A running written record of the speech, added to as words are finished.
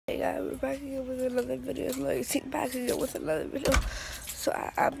yeah, we're back again with another video. Back again with another video. So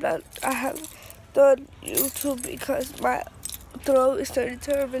I haven't done YouTube because my throat is starting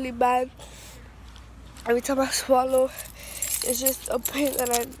to hurt really bad. Every time I swallow, it's just a pain that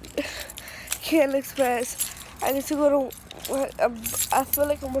I can't express. I need to go to, I feel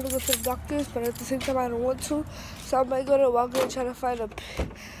like I'm going to go to the doctors, but at the same time I don't want to. So I might go to Walgreens and try to find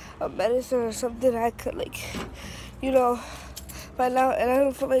a medicine or something I could, like, you know, find out. And I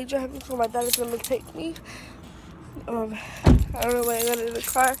don't feel like driving, so my dad is going to take me. I don't know when I got in the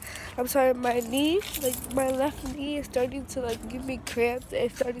car. I'm sorry, my knee, like my left knee is starting to like give me cramps.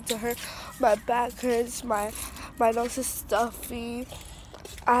 It's starting to hurt. My back hurts. My nose is stuffy.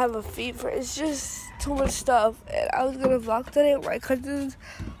 I have a fever. It's just too much stuff. And I was gonna vlog today with my cousins,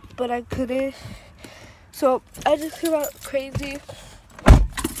 but I couldn't. So I just came out crazy.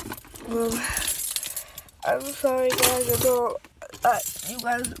 I'm sorry, guys. I know you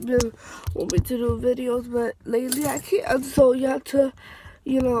guys been want me to do videos, but lately I can't. So you have to,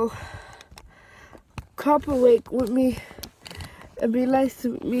 you know, cooperate with me and be nice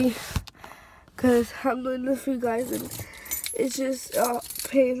to me, cause I'm doing this for you guys, and it's just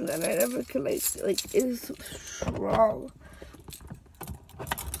pain that I never can like it's strong,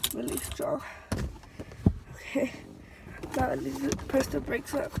 really strong. Okay, now I need to press the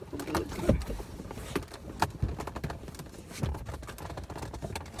brakes up.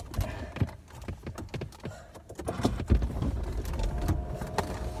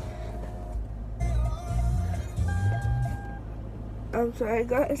 I'm sorry,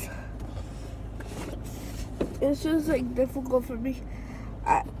 guys. It's just like difficult for me.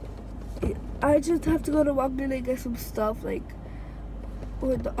 I just have to go to Walgreens and get some stuff. Like,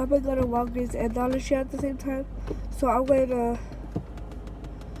 I might go to Walgreens and Dollar Tree at the same time. So I'm going to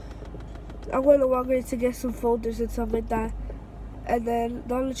Walgreens to get some folders and stuff like that. And then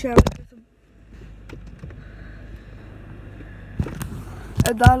Dollar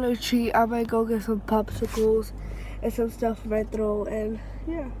Tree, I might go get some popsicles and some stuff for my throat, and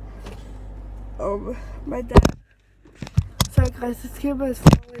yeah. My dad. Sorry guys, this camera is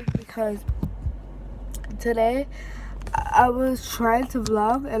falling because today I was trying to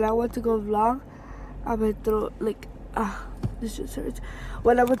vlog and I went to go vlog. My throat, like, this just hurts.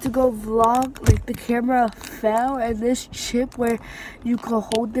 When I went to go vlog, like the camera fell, and this chip where you could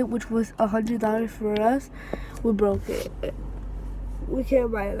hold it, which was $100 for us, we broke it. We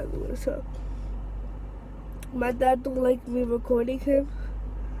can't buy another one, so my dad don't like me recording him,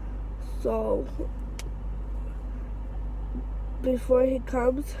 so before he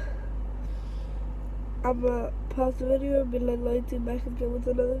comes, I'm gonna pause the video and be like, Loyalty back again with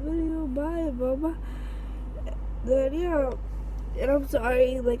another video. Bye, mama. Then yeah, and I'm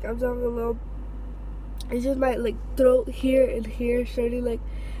sorry, like I'm talking a little. It's just my like throat here and here starting, like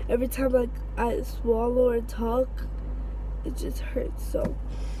every time like I swallow or talk, it just hurts. So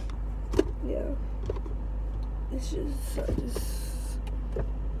yeah. It's just, I just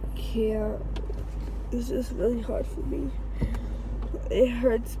can't. It's just really hard for me. It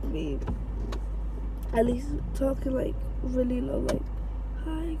hurts me. At least talking like really low, like,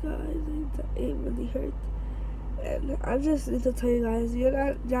 hi guys, it really hurts. And I just need to tell you guys,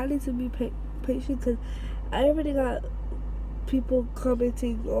 y'all need to be patient, because I already got people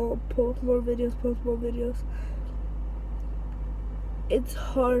commenting, oh, post more videos. It's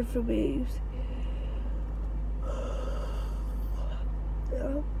hard for me.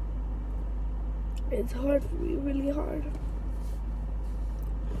 Yeah. It's hard for me, really hard.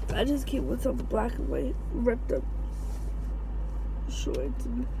 I just keep with some black and white ripped up shorts,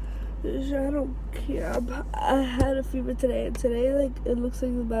 and I don't care. I had a fever today, and today, like, it looks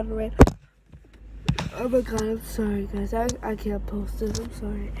like it's about to rain. Oh my god, I'm sorry guys, I can't post this, I'm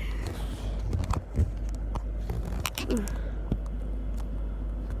sorry.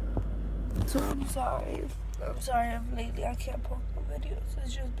 So I'm sorry lately I can't post my videos.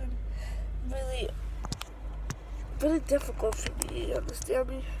 It's just been really difficult for me, you understand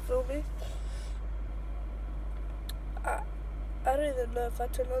me, feel me? I don't even know if I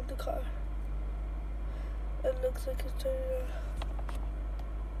turn on the car. It looks like it's turning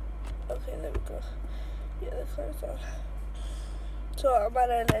on. Okay, there we go. Yeah, the car's on. So I'm about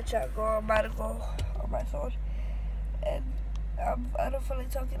to let y'all go. I'm about to go on my phone. And I don't feel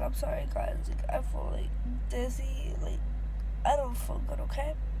like talking. I'm sorry, guys. Like, I feel like dizzy. Like, I don't feel good,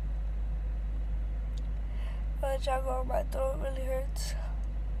 okay? I'll let y'all go. My throat really hurts.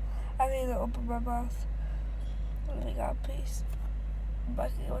 I need to open my mouth. Really got peace. I'm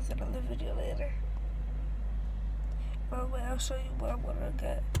back again with another video later. By the way, I'll show you what I'm gonna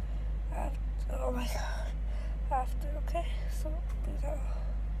get after. Oh my god. After, okay? So, peace out.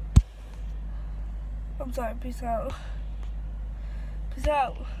 I'm sorry. Peace out. Peace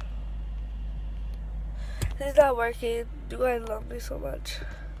out. It's not working. You guys love me so much.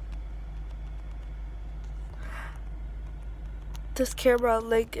 This camera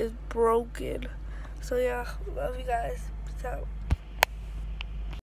link is broken. So yeah, love you guys. Peace out.